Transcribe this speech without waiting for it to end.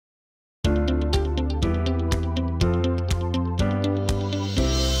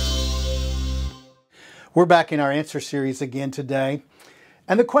We're back in our answer series again today.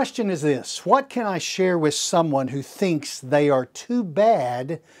 And the question is this: what can I share with someone who thinks they are too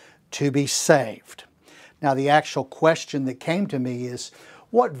bad to be saved? Now, the actual question that came to me is,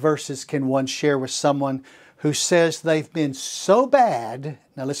 what verses can one share with someone who says they've been so bad,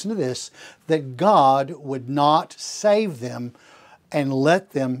 now listen to this, that God would not save them and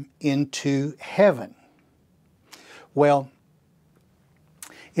let them into heaven? Well,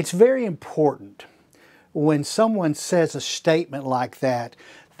 it's very important when someone says a statement like that,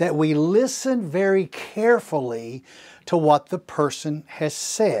 that we listen very carefully to what the person has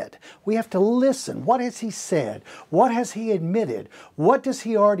said. We have to listen. What has he said? What has he admitted? What does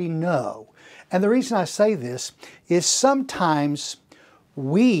he already know? And the reason I say this is sometimes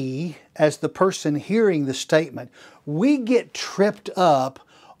we, as the person hearing the statement, we get tripped up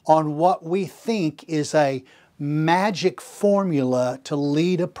on what we think is a magic formula to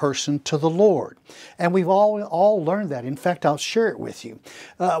lead a person to the Lord. And we've all learned that. In fact, I'll share it with you.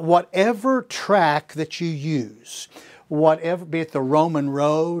 Whatever track that you use, whatever, be it the Roman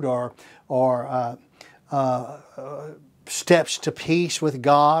road or steps to peace with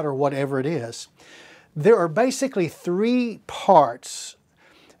God or whatever it is, there are basically three parts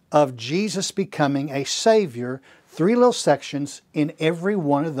of Jesus becoming a Savior, three little sections in every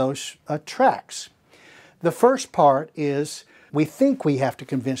one of those tracks. The first part is we think we have to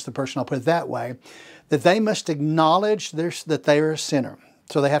convince the person, I'll put it that way, that they must acknowledge that they are a sinner.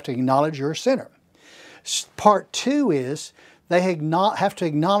 So they have to acknowledge you're a sinner. Part two is they have to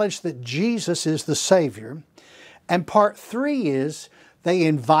acknowledge that Jesus is the Savior. And part three is they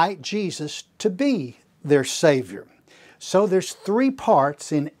invite Jesus to be their Savior. So there's three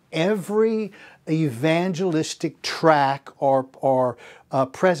parts in every evangelistic track or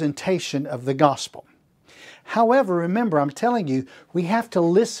presentation of the gospel. However, remember, I'm telling you, we have to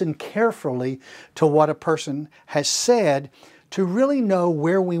listen carefully to what a person has said to really know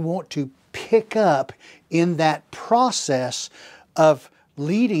where we want to pick up in that process of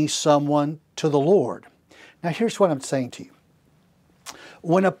leading someone to the Lord. Now, here's what I'm saying to you.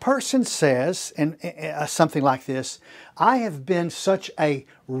 When a person says something like this, I have been such a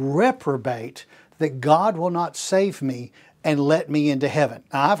reprobate that God will not save me and let me into heaven.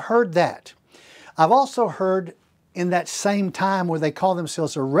 Now, I've heard that. I've also heard in that same time where they call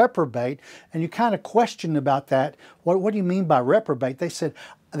themselves a reprobate, and you kind of question about that. What do you mean by reprobate?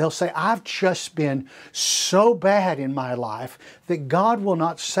 They'll say, I've just been so bad in my life that God will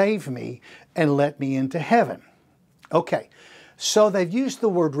not save me and let me into heaven. Okay, so they've used the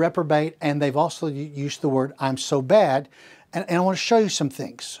word reprobate, and they've also used the word I'm so bad, and I want to show you some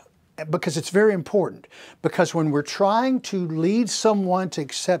things, because it's very important. Because when we're trying to lead someone to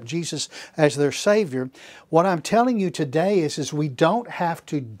accept Jesus as their Savior, what I'm telling you today is we don't have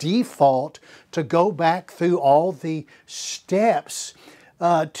to default to go back through all the steps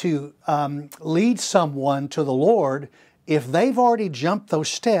to lead someone to the Lord if they've already jumped those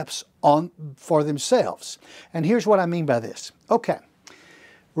steps for themselves. And here's what I mean by this. Okay.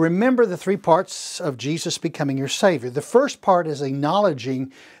 Remember the three parts of Jesus becoming your Savior. The first part is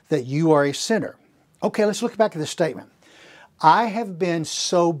acknowledging that you are a sinner. Okay, let's look back at the statement. I have been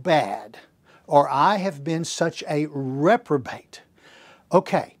so bad, or I have been such a reprobate.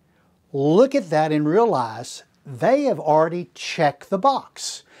 Okay, look at that and realize they have already checked the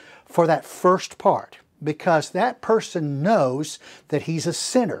box for that first part, because that person knows that he's a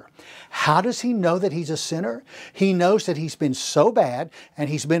sinner. How does he know that he's a sinner? He knows that he's been so bad and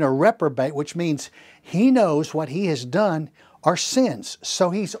he's been a reprobate, which means he knows what he has done are sins. So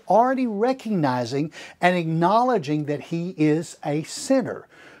he's already recognizing and acknowledging that he is a sinner.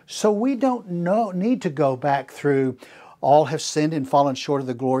 So we don't need to go back through all have sinned and fallen short of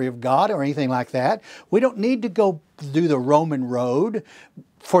the glory of God or anything like that. We don't need to go do the Roman road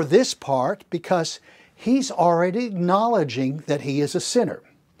for this part, because he's already acknowledging that he is a sinner.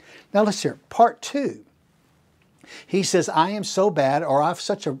 Now let's hear part two. He says, I am so bad, or I've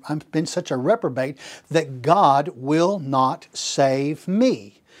been such a reprobate that God will not save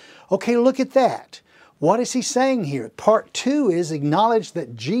me. Okay, look at that. What is he saying here? Part two is acknowledge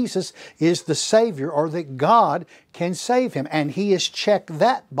that Jesus is the Savior, or that God can save him. And he has checked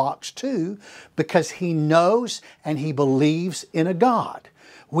that box too, because he knows and he believes in a God.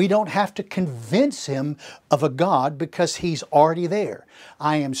 We don't have to convince him of a God, because he's already there.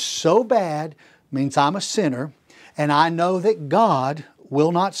 I am so bad means I'm a sinner, and I know that God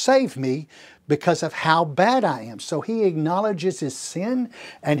will not save me because of how bad I am. So he acknowledges his sin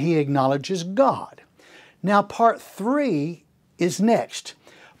and he acknowledges God. Now part three is next.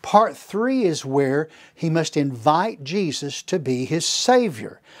 Part 3 is where he must invite Jesus to be his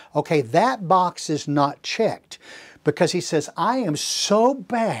Savior. Okay, that box is not checked because he says, I am so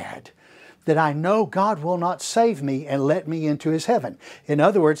bad that I know God will not save me and let me into his heaven. In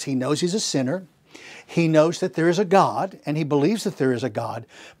other words, he knows he's a sinner. He knows that there is a God, and he believes that there is a God,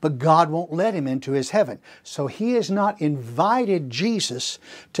 but God won't let him into his heaven. So he has not invited Jesus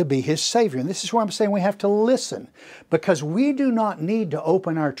to be his Savior. And this is where I'm saying we have to listen, because we do not need to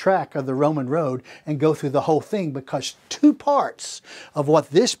open our track of the Roman road and go through the whole thing, because 2 parts of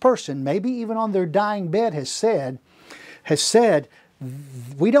what this person, maybe even on their dying bed, has said,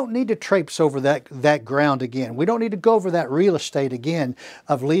 we don't need to traipse over that ground again. We don't need to go over that real estate again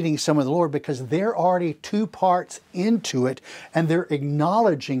of leading someone to the Lord, because they're already 2 parts into it, and they're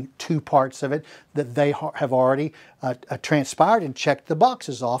acknowledging 2 parts of it that they have already transpired and checked the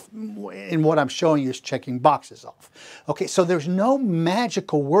boxes off. And what I'm showing you is checking boxes off. Okay, so there's no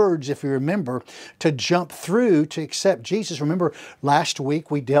magical words, if you remember, to jump through to accept Jesus. Remember, last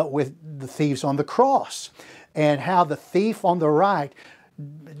week we dealt with the thieves on the cross, and how the thief on the right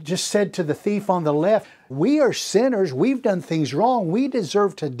just said to the thief on the left, we are sinners, we've done things wrong, we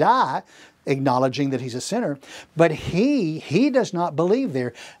deserve to die, acknowledging that he's a sinner. But he does not believe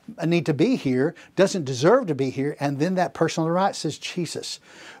there, need to be here, doesn't deserve to be here. And then that person on the right says, Jesus,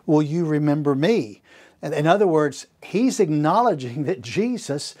 will you remember me? In other words, he's acknowledging that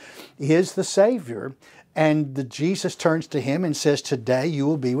Jesus is the Savior. And Jesus turns to him and says, today you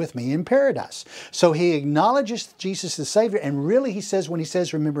will be with me in paradise. So he acknowledges Jesus the Savior. And really, he says, when he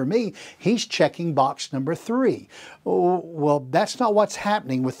says, remember me, he's checking box number 3. Well, that's not what's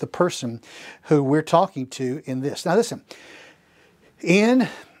happening with the person who we're talking to in this. Now listen, in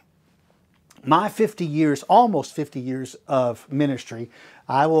my 50 years, almost 50 years of ministry,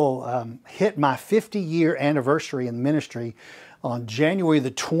 I will hit my 50-year anniversary in ministry on January the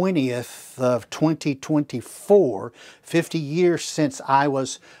 20th of 2024, 50 years since I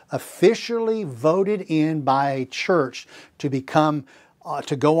was officially voted in by a church to become,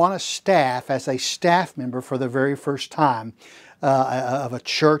 to go on a staff as a staff member for the very first time of a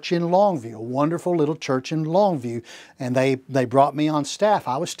church in Longview, a wonderful little church in Longview. And they brought me on staff.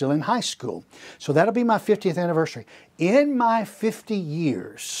 I was still in high school. So that'll be my 50th anniversary. In my 50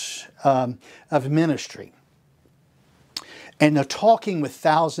 years of ministry, and talking with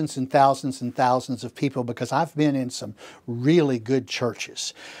thousands and thousands and thousands of people, because I've been in some really good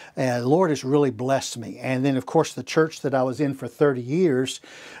churches. The Lord has really blessed me. And then, of course, the church that I was in for 30 years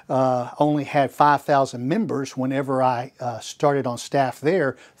only had 5,000 members whenever I started on staff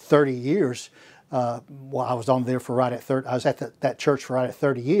there 30 years. Well, I was on there for right at 30. I was at that church for right at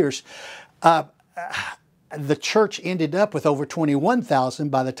 30 years. The church ended up with over 21,000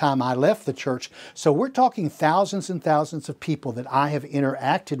 by the time I left the church. So we're talking thousands and thousands of people that I have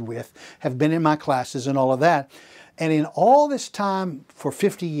interacted with, have been in my classes and all of that. And in all this time, for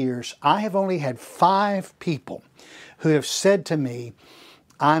 50 years, I have only had 5 people who have said to me,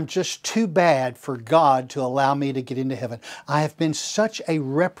 I'm just too bad for God to allow me to get into heaven. I have been such a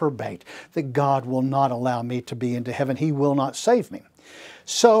reprobate that God will not allow me to be into heaven. He will not save me.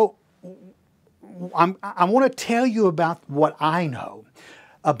 So I want to tell you about what I know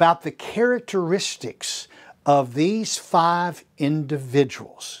about the characteristics of these 5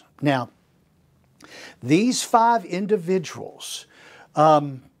 individuals. Now, these 5 individuals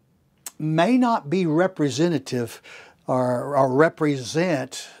may not be representative or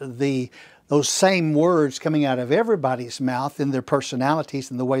represent those same words coming out of everybody's mouth in their personalities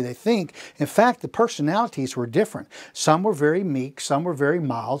and the way they think. In fact, the personalities were different. Some were very meek, some were very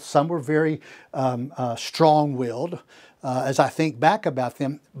mild, some were very strong-willed, as I think back about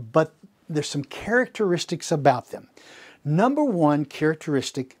them, but there's some characteristics about them. Number one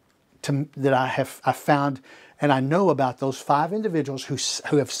characteristic that I found, and I know about those 5 individuals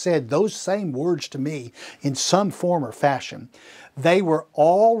who have said those same words to me in some form or fashion. They were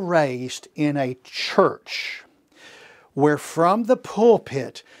all raised in a church where from the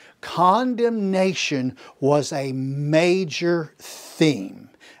pulpit, condemnation was a major theme,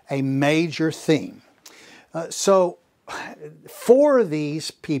 a major theme. So 4 of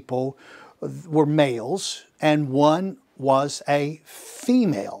these people were males and 1 was a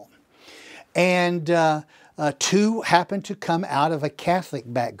female. And 2 happened to come out of a Catholic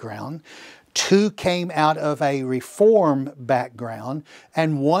background. 2 came out of a Reform background,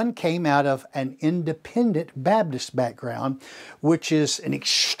 and 1 came out of an Independent Baptist background, which is an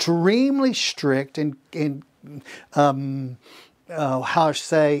extremely strict and how I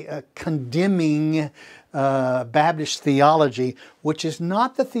say, condemning Baptist theology, which is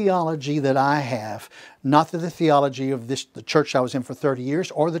not the theology that I have, not the theology of the church I was in for 30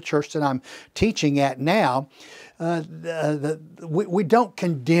 years or the church that I'm teaching at now. We don't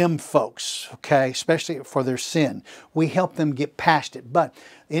condemn folks, okay, especially for their sin. We help them get past it. But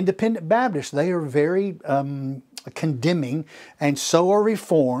independent Baptists, they are very condemning, and so are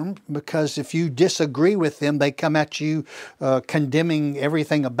Reformed, because if you disagree with them, they come at you condemning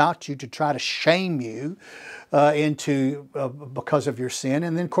everything about you to try to shame you because of your sin.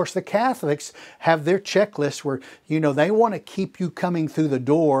 And then, of course, the Catholics have their checklist where, they want to keep you coming through the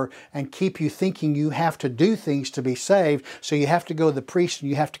door and keep you thinking you have to do things to be saved. So you have to go to the priest and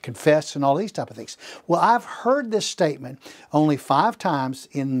you have to confess and all these type of things. Well, I've heard this statement only 5 times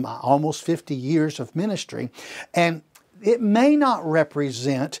in my almost 50 years of ministry, and it may not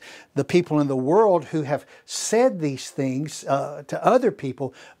represent the people in the world who have said these things to other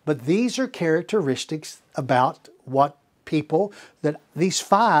people, but these are characteristics about what people, that these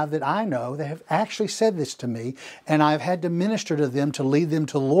 5 that I know, that have actually said this to me, and I've had to minister to them to lead them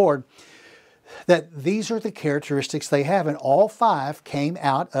to the Lord, that these are the characteristics they have. And all 5 came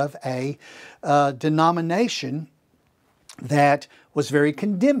out of a denomination that was very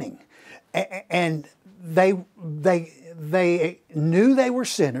condemning. And they knew they were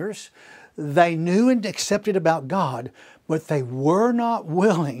sinners. They knew and accepted about God, but they were not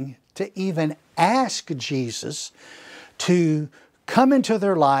willing to even ask Jesus to come into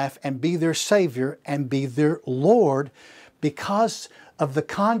their life and be their Savior and be their Lord, because of the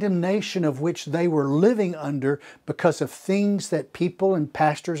condemnation of which they were living under because of things that people and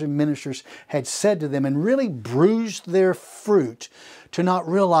pastors and ministers had said to them, and really bruised their fruit to not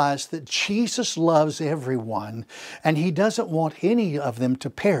realize that Jesus loves everyone and He doesn't want any of them to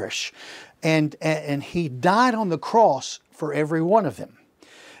perish. And He died on the cross for every one of them.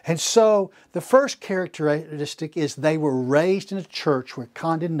 And so the first characteristic is they were raised in a church where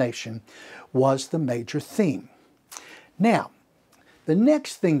condemnation was the major theme. Now, the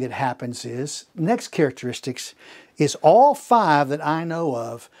next thing that happens is, next characteristics is all 5 that I know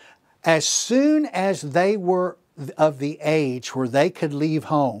of, as soon as they were of the age where they could leave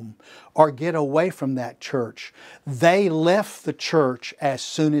home or get away from that church, they left the church as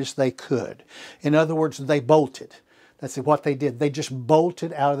soon as they could. In other words, they bolted. That's what they did. They just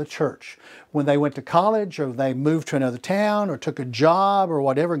bolted out of the church. When they went to college, or they moved to another town, or took a job or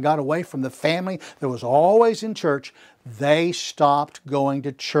whatever, and got away from the family that was always in church, they stopped going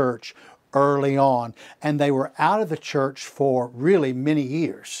to church early on. And they were out of the church for really many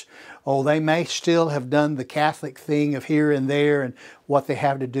years. Oh, they may still have done the Catholic thing of here and there and what they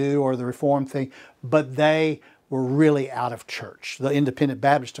have to do, or the Reformed thing, but they were really out of church. The Independent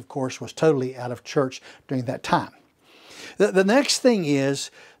Baptist, of course, was totally out of church during that time. The next thing is,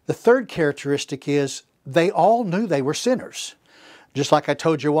 the third characteristic is, they all knew they were sinners. Just like I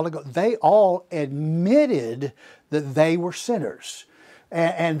told you a while ago, they all admitted that they were sinners.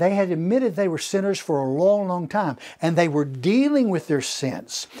 And they had admitted they were sinners for a long, long time. And they were dealing with their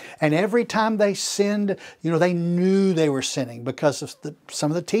sins. And every time they sinned, they knew they were sinning because of some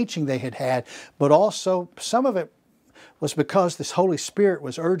of the teaching they had had. But also, some of it was because this Holy Spirit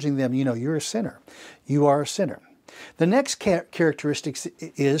was urging them, you're a sinner. You are a sinner. The next characteristic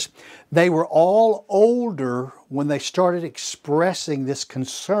is, they were all older when they started expressing this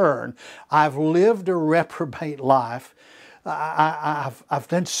concern. I've lived a reprobate life. I've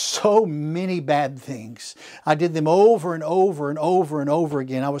done so many bad things. I did them over and over and over and over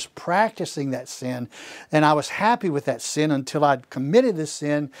again. I was practicing that sin, and I was happy with that sin until I'd committed the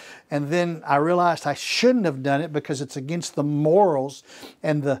sin, and then I realized I shouldn't have done it because it's against the morals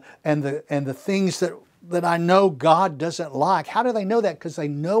and the things that I know God doesn't like. How do they know that? Because they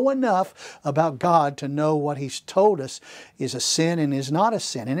know enough about God to know what He's told us is a sin and is not a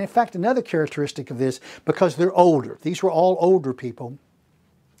sin. And in fact, another characteristic of this, because they're older, these were all older people,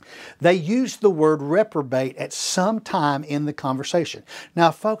 they used the word reprobate at some time in the conversation.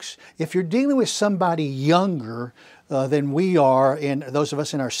 Now, folks, if you're dealing with somebody younger than we are, and those of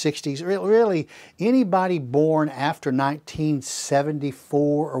us in our 60s, really anybody born after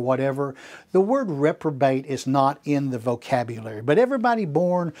 1974 or whatever, the word reprobate is not in the vocabulary. But everybody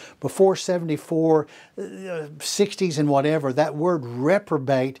born before 74, 60s and whatever, that word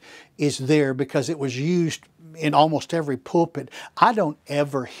reprobate is there because it was used in almost every pulpit. I don't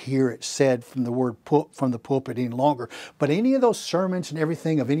ever hear it said from the pulpit any longer. But any of those sermons and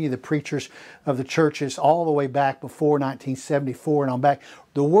everything of any of the preachers of the churches all the way back before 1974 and on back,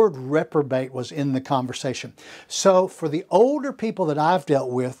 the word reprobate was in the conversation. So for the older people that I've dealt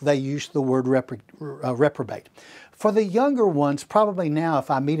with, they use the word reprobate. For the younger ones, probably now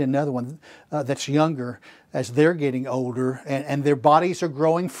if I meet another one that's younger, as they're getting older and their bodies are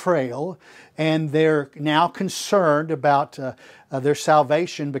growing frail and they're now concerned about their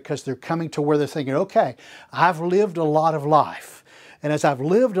salvation because they're coming to where they're thinking, okay, I've lived a lot of life. And as I've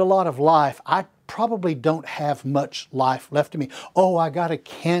lived a lot of life, I probably don't have much life left in me. Oh, I got a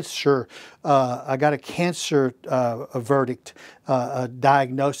cancer verdict,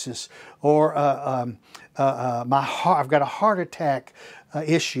 diagnosis, or I've got a heart attack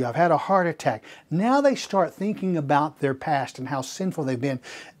issue. I've had a heart attack. Now they start thinking about their past and how sinful they've been.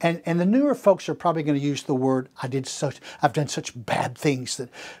 And the newer folks are probably going to use the word, I've done such bad things that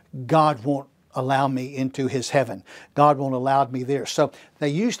God won't allow me into His heaven. God won't allow me there. So they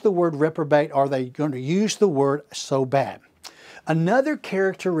use the word reprobate, or they're going to use the word so bad. Another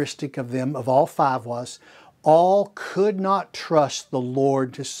characteristic of them, of all five, was all could not trust the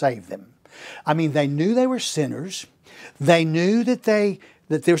Lord to save them. I mean, they knew they were sinners. They knew that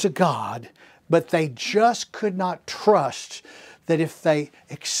there's a God, but they just could not trust that if they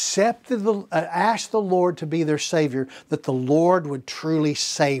asked the Lord to be their Savior, that the Lord would truly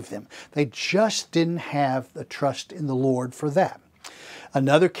save them. They just didn't have the trust in the Lord for that.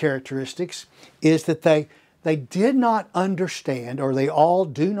 Another characteristic is that they did not understand, or they all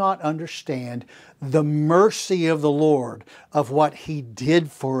do not understand, the mercy of the Lord, of what He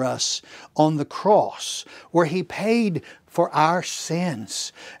did for us on the cross, where He paid for our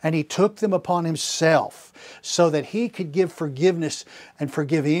sins and He took them upon Himself so that He could give forgiveness and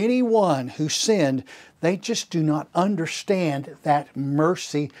forgive anyone who sinned. They just do not understand that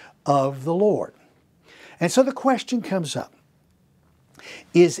mercy of the Lord. And so the question comes up,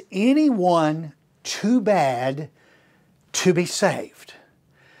 is anyone too bad to be saved?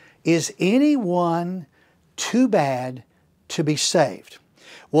 Is anyone too bad to be saved?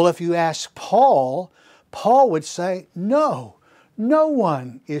 Well, if you ask Paul, Paul would say, no, no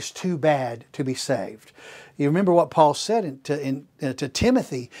one is too bad to be saved. You remember what Paul said to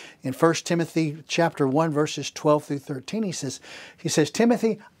Timothy in 1 Timothy chapter 1, verses 12 through 13. He says,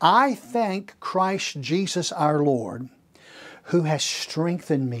 Timothy, I thank Christ Jesus our Lord, who has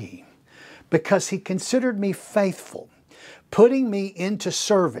strengthened me, because He considered me faithful, putting me into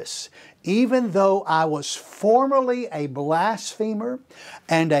service, even though I was formerly a blasphemer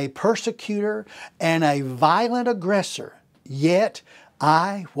and a persecutor and a violent aggressor, yet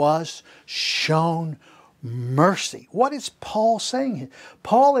I was shown mercy. What is Paul saying here?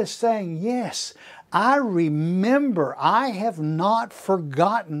 Paul is saying, yes, I remember, I have not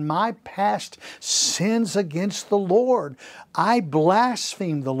forgotten my past sins against the Lord. I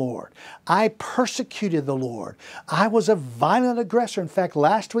blasphemed the Lord. I persecuted the Lord. I was a violent aggressor. In fact,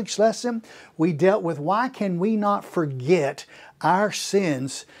 last week's lesson, we dealt with why can we not forget our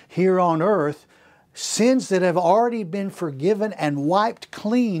sins here on earth, sins that have already been forgiven and wiped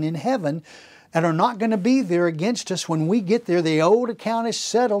clean in heaven, and are not going to be there against us when we get there. The old account is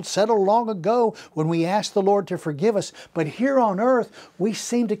settled long ago when we asked the Lord to forgive us. But here on earth, we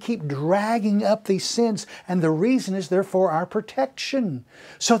seem to keep dragging up these sins, and the reason is they're for our protection,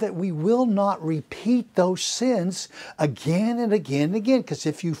 so that we will not repeat those sins again and again and again. Because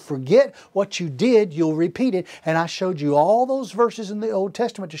if you forget what you did, you'll repeat it. And I showed you all those verses in the Old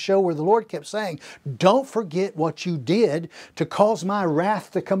Testament to show where the Lord kept saying, don't forget what you did to cause my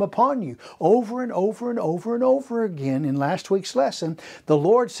wrath to come upon you. Over and over and over and over again in last week's lesson, the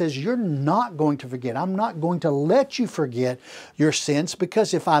Lord says, you're not going to forget. I'm not going to let you forget your sins,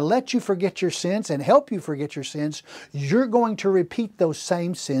 because if I let you forget your sins and help you forget your sins, you're going to repeat those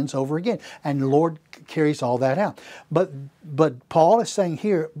same sins over again. And the Lord carries all that out. But Paul is saying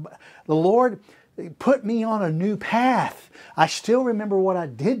here, the Lord put me on a new path. I still remember what I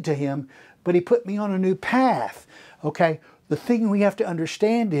did to Him, but He put me on a new path. Okay? The thing we have to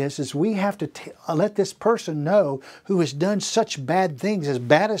understand is we have to let this person know who has done such bad things, as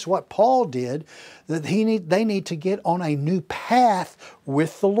bad as what Paul did, that they need to get on a new path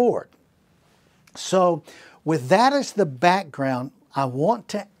with the Lord. So with that as the background, I want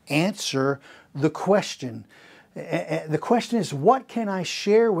to answer the question. The question is, what can I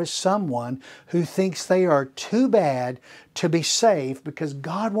share with someone who thinks they are too bad to be saved because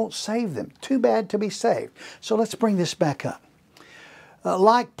God won't save them? Too bad to be saved. So let's bring this back up.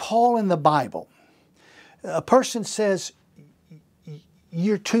 Like Paul in the Bible, a person says,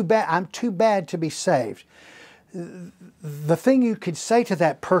 you're too bad, I'm too bad to be saved. The thing you could say to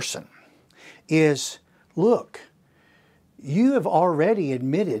that person is, look, you have already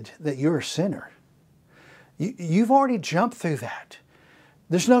admitted that you're a sinner. You've already jumped through that.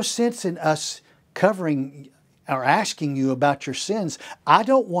 There's no sense in us covering or asking you about your sins. I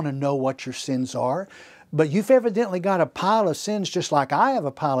don't want to know what your sins are, but you've evidently got a pile of sins just like I have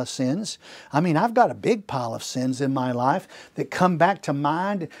a pile of sins. I mean, I've got a big pile of sins in my life that come back to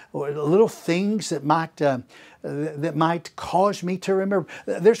mind, or little things that might cause me to remember.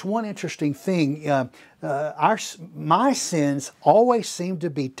 There's one interesting thing. My sins always seem to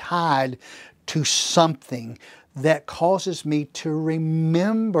be tied to something that causes me to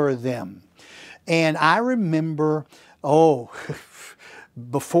remember them. And I remember,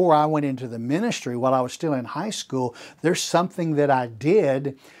 before I went into the ministry, while I was still in high school, there's something that I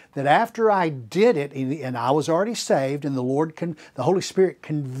did that after I did it, and I was already saved, and the Holy Spirit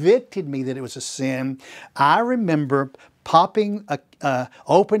convicted me that it was a sin. I remember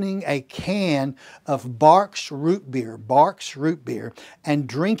opening a can of Barks root beer, and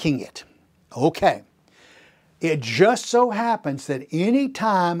drinking it. Okay. It just so happens that any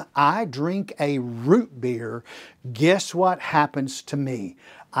time I drink a root beer, guess what happens to me?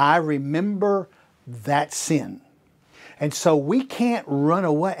 I remember that sin. And so we can't run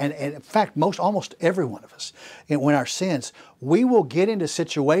away. And in fact, almost every one of us, when our sins, we will get into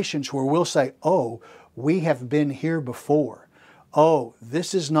situations where we'll say, oh, we have been here before. Oh,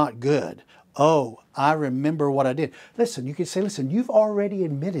 this is not good. Oh, I remember what I did. Listen, you can say, listen, you've already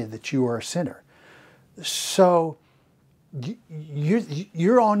admitted that you are a sinner. So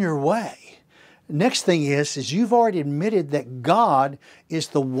you're on your way. Next thing is you've already admitted that God is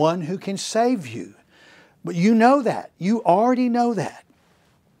the one who can save you. But you know that. You already know that.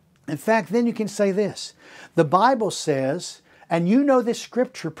 In fact, then you can say this. The Bible says, and you know this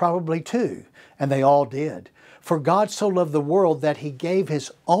scripture probably too, and they all did. For God so loved the world that He gave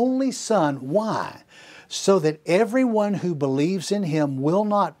His only Son. Why? So that everyone who believes in Him will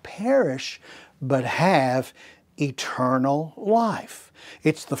not perish, but have eternal life.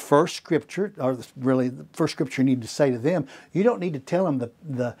 It's the first scripture, or really the first scripture you need to say to them. You don't need to tell them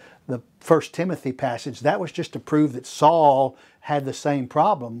the 1 Timothy passage. That was just to prove that Saul had the same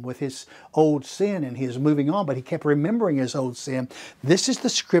problem with his old sin and he was moving on, but he kept remembering his old sin. This is the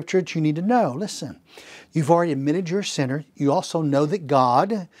scripture that you need to know. Listen, you've already admitted you're a sinner. You also know that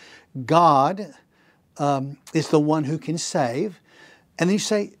God is the one who can save. And then you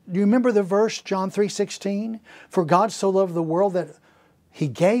say, do you remember the verse, John 3:16? For God so loved the world that He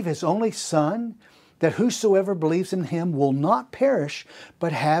gave His only Son, that whosoever believes in Him will not perish,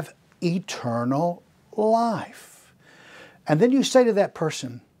 but have eternal life. And then you say to that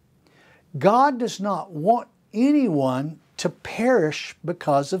person, God does not want anyone to perish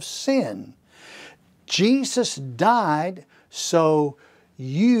because of sin. Jesus died so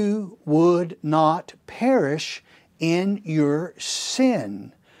you would not perish in your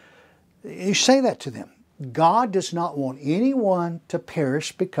sin. You say that to them. God does not want anyone to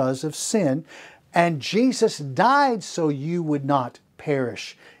perish because of sin, and Jesus died so you would not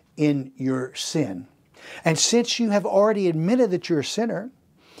perish in your sin. And since you have already admitted that you're a sinner,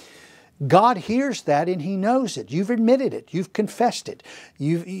 God hears that and He knows it. You've admitted it. You've confessed it.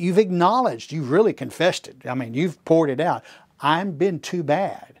 You've acknowledged. You've really confessed it. I mean, you've poured it out. I've been too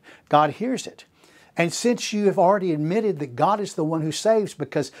bad. God hears it. And since you have already admitted that God is the one who saves,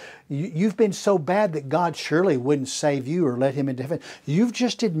 because you've been so bad that God surely wouldn't save you or let Him into heaven, you've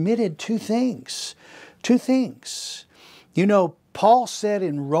just admitted two things. Two things. You know, Paul said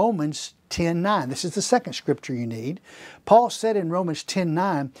in Romans 10:9, this is the second scripture you need. Paul said in Romans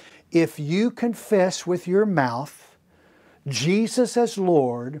 10:9, if you confess with your mouth Jesus as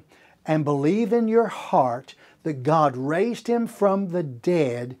Lord and believe in your heart that God raised Him from the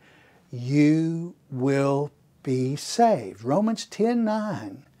dead, you will be saved. Romans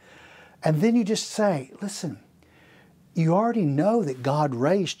 10:9. And then you just say, listen, you already know that God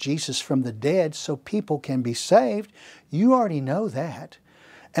raised Jesus from the dead so people can be saved. You already know that.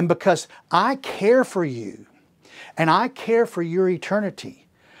 And because I care for you and I care for your eternity,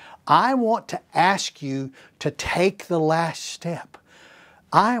 I want to ask you to take the last step.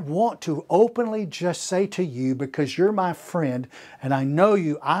 I want to openly just say to you, because you're my friend and I know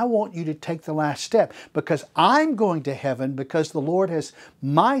you, I want you to take the last step because I'm going to heaven because the Lord is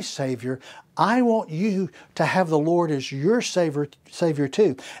my Savior. I want you to have the Lord as your Savior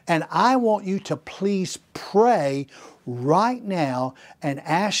too. And I want you to please pray right now and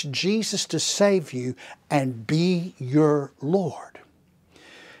ask Jesus to save you and be your Lord.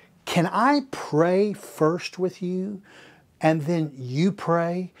 Can I pray first with you? And then you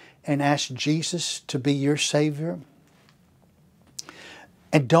pray and ask Jesus to be your Savior.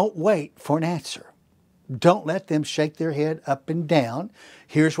 And don't wait for an answer. Don't let them shake their head up and down.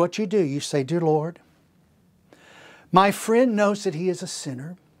 Here's what you do. You say, dear Lord, My friend knows that he is a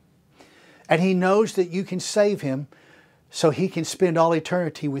sinner, and he knows that you can save him so he can spend all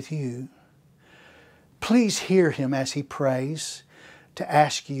eternity with you. Please hear him as he prays to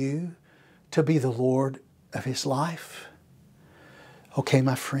ask you to be the Lord of his life. Okay,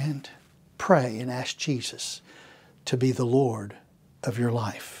 my friend, pray and ask Jesus to be the Lord of your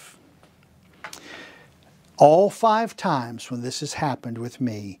life. All 5 times when this has happened with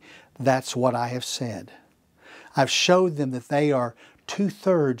me, that's what I have said. I've showed them that they are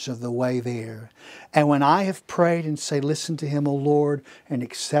 2/3 of the way there. And when I have prayed and say, listen to him, O Lord, and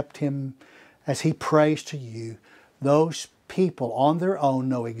accept him as he prays to you, those people on their own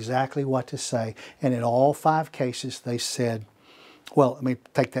know exactly what to say. And in all 5 cases, they said, well, let me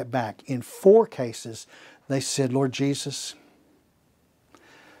take that back. In 4 cases, they said, Lord Jesus,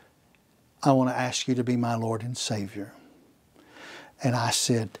 I want to ask you to be my Lord and Savior. And I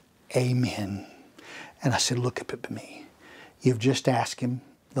said, amen. And I said, look up at me. You've just asked him.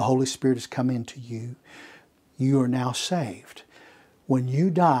 The Holy Spirit has come into you. You are now saved. When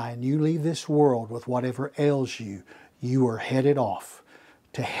you die and you leave this world with whatever ails you, you are headed off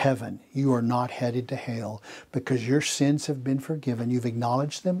to heaven. You are not headed to hell because your sins have been forgiven. You've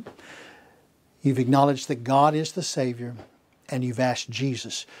acknowledged them. You've acknowledged that God is the Savior, and you've asked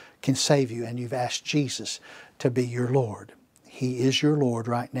Jesus can save you, and you've asked Jesus to be your Lord. He is your Lord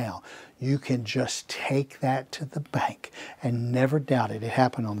right now. You can just take that to the bank and never doubt it. It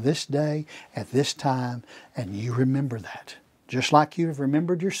happened on this day, at this time, and you remember that. Just like you have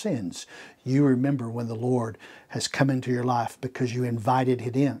remembered your sins, you remember when the Lord has come into your life because you invited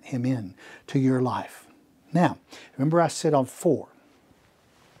him in to your life. Now, remember I said on 4.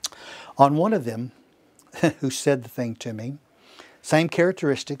 On one of them, who said the thing to me, same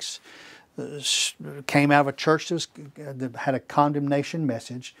characteristics, came out of a church that had a condemnation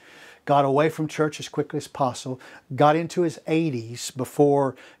message, got away from church as quickly as possible, got into his 80s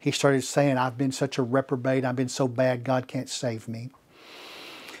before he started saying, I've been such a reprobate, I've been so bad, God can't save me.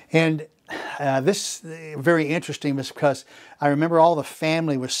 And this is very interesting because I remember all the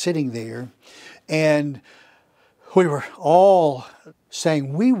family was sitting there and we were all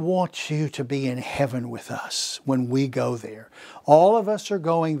saying, we want you to be in heaven with us when we go there. All of us are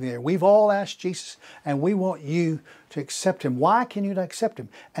going there. We've all asked Jesus and we want you to accept him. Why can you not accept him?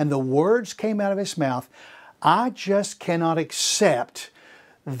 And the words came out of his mouth, I just cannot accept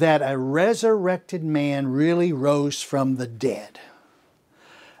that a resurrected man really rose from the dead.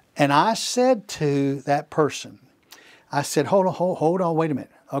 And I said to that person, I said, hold on, wait a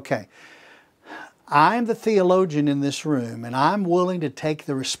minute. Okay. I'm the theologian in this room, and I'm willing to take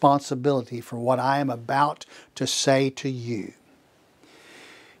the responsibility for what I am about to say to you.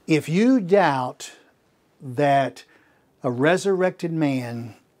 If you doubt that a resurrected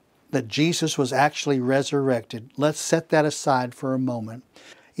man, that Jesus was actually resurrected, let's set that aside for a moment.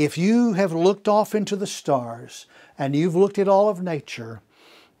 If you have looked off into the stars, and you've looked at all of nature,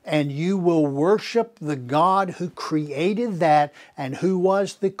 and you will worship the God who created that and who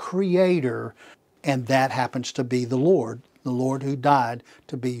was the creator, and that happens to be the Lord who died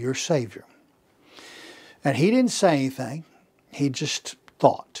to be your Savior. And he didn't say anything. He just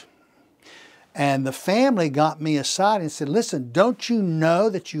thought. And the family got me aside and said, listen, don't you know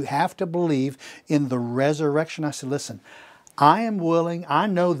that you have to believe in the resurrection? I said, listen, I am willing. I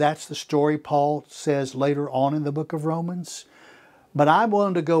know that's the story Paul says later on in the book of Romans. But I'm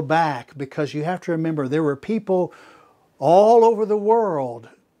willing to go back because you have to remember there were people all over the world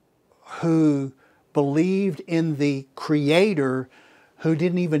who believed in the Creator who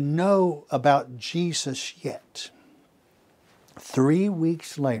didn't even know about Jesus yet. 3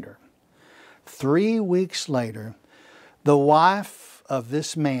 weeks later, the wife of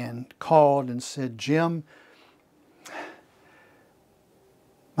this man called and said, Jim,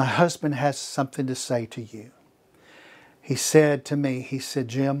 my husband has something to say to you. He said to me, he said,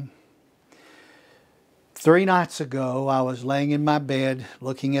 Jim, 3 nights ago, I was laying in my bed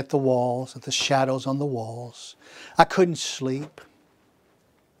looking at the walls, at the shadows on the walls. I couldn't sleep.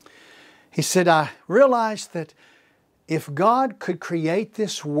 He said, I realized that if God could create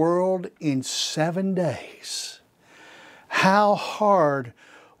this world in 7 days, how hard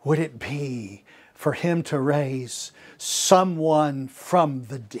would it be for him to raise someone from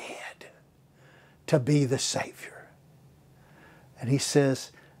the dead to be the Savior? And he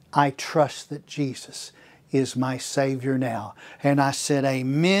says, I trust that Jesus is my Savior now. And I said,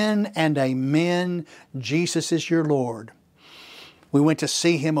 amen and amen. Jesus is your Lord. We went to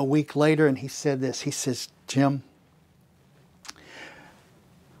see him a week later and he said this. He says, Jim,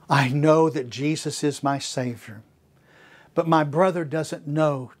 I know that Jesus is my Savior, but my brother doesn't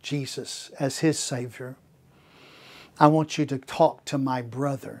know Jesus as his Savior. I want you to talk to my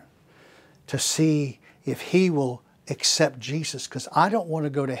brother to see if he will accept Jesus, because I don't want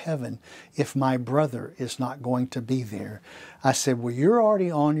to go to heaven if my brother is not going to be there. I said, well, you're already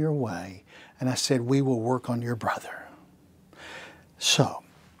on your way. And I said, we will work on your brother. So,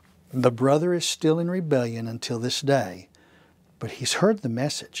 the brother is still in rebellion until this day, but he's heard the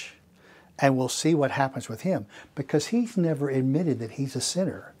message. And we'll see what happens with him, because he's never admitted that he's a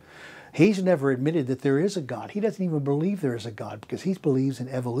sinner. He's never admitted that there is a God. He doesn't even believe there is a God, because he believes in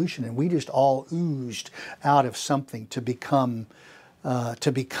evolution, and we just all oozed out of something to become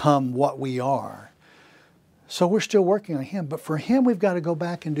what we are. So we're still working on him. But for him, we've got to go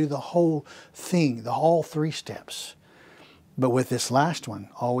back and do the whole thing, all 3 steps. But with this last one,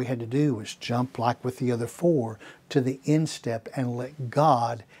 all we had to do was jump, like with the other 4, to the end step and let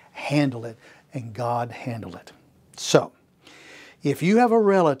God handle it, and God handle it. So, if you have a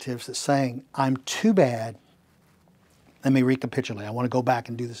relative that's saying, I'm too bad, let me recapitulate. I want to go back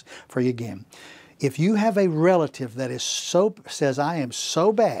and do this for you again. If you have a relative that says, I am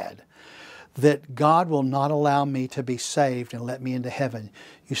so bad that God will not allow me to be saved and let me into heaven,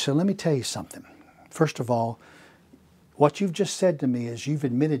 you say, let me tell you something. First of all, what you've just said to me is you've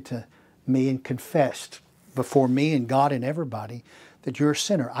admitted to me and confessed before me and God and everybody that you're a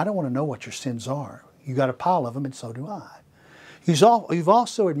sinner. I don't want to know what your sins are. You got a pile of them, and so do I. You've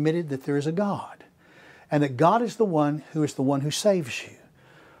also admitted that there is a God, and that God is the one who saves you.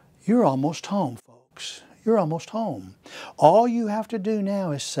 You're almost home, folks. You're almost home. All you have to do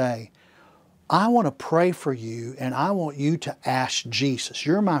now is say, I want to pray for you, and I want you to ask Jesus.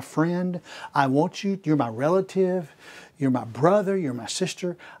 You're my friend. I want you, you're my relative. You're my brother. You're my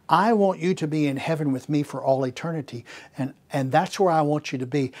sister. I want you to be in heaven with me for all eternity, and that's where I want you to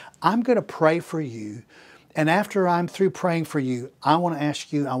be. I'm going to pray for you. And after I'm through praying for you, I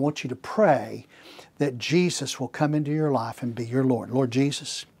want you to pray that Jesus will come into your life and be your Lord. Lord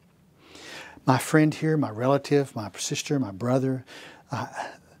Jesus, my friend here, my relative, my sister, my brother,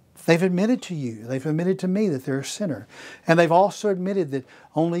 they've admitted to you, they've admitted to me that they're a sinner. And they've also admitted that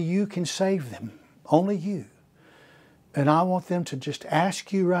only you can save them, only you. And I want them to just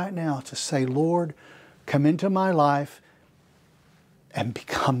ask you right now to say, Lord, come into my life and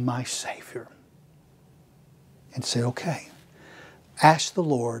become my Savior. And say, okay, ask the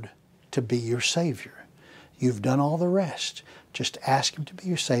Lord to be your Savior. You've done all the rest. Just ask Him to be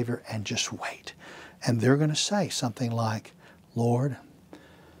your Savior and just wait. And they're going to say something like, Lord,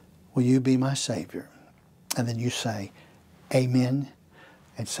 will you be my Savior? And then you say, amen,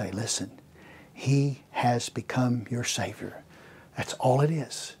 and say, listen, He has become your Savior. That's all it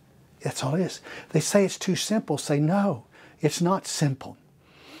is. That's all it is. They say it's too simple. Say, no, it's not simple.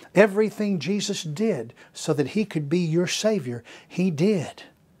 Everything Jesus did so that He could be your Savior, He did.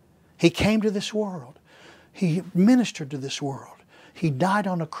 He came to this world. He ministered to this world. He died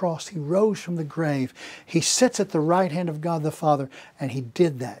on a cross. He rose from the grave. He sits at the right hand of God the Father, and He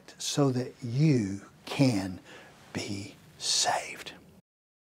did that so that you can be saved.